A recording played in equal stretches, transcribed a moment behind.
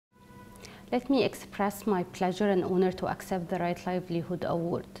Let me express my pleasure and honor to accept the Right Livelihood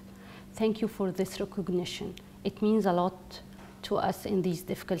Award. Thank you for this recognition. It means a lot to us in these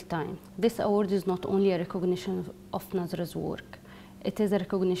difficult times. This award is not only a recognition of Nazra's work, it is a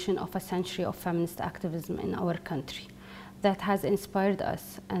recognition of a century of feminist activism in our country that has inspired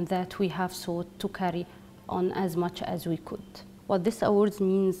us and that we have sought to carry on as much as we could. What this award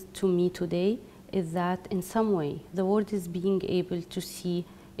means to me today is that in some way the world is being able to see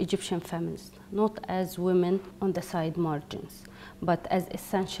Egyptian feminists not as women on the side margins, but as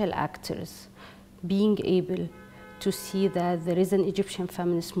essential actors, being able to see that there is an Egyptian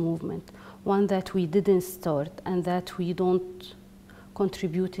feminist movement, one that we didn't start and that we don't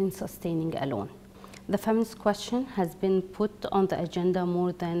contribute in sustaining alone. The feminist question has been put on the agenda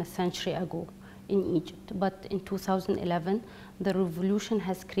more than a century ago in Egypt, but in 2011, the revolution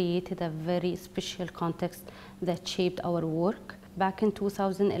has created a very special context that shaped our work. Back in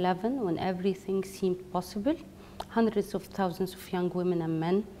 2011, when everything seemed possible, hundreds of thousands of young women and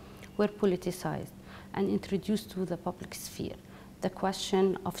men were politicized and introduced to the public sphere. The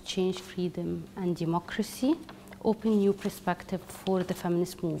question of change, freedom, and democracy opened new perspective for the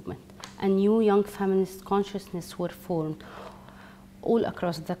feminist movement. A new young feminist consciousness were formed all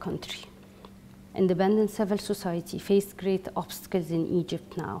across the country. Independent civil society faced great obstacles in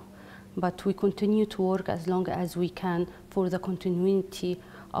Egypt now, but we continue to work as long as we can for the continuity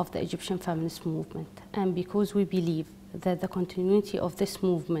of the Egyptian feminist movement. And because we believe that the continuity of this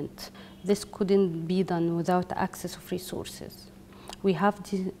movement, this couldn't be done without access of resources. We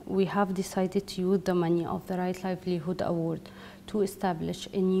have decided to use the money of the Right Livelihood Award to establish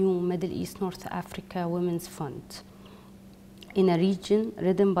a new Middle East North Africa Women's Fund in a region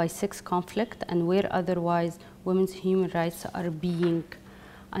ridden by sex conflict and where otherwise women's human rights are being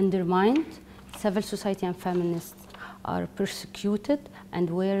undermined, civil society and feminists are persecuted, and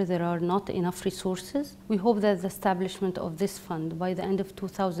where there are not enough resources. We hope that the establishment of this fund by the end of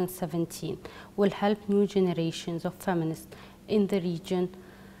 2017 will help new generations of feminists in the region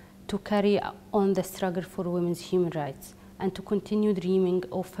to carry on the struggle for women's human rights and to continue dreaming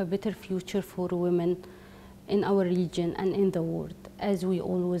of a better future for women in our region and in the world, as we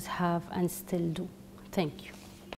always have and still do. Thank you.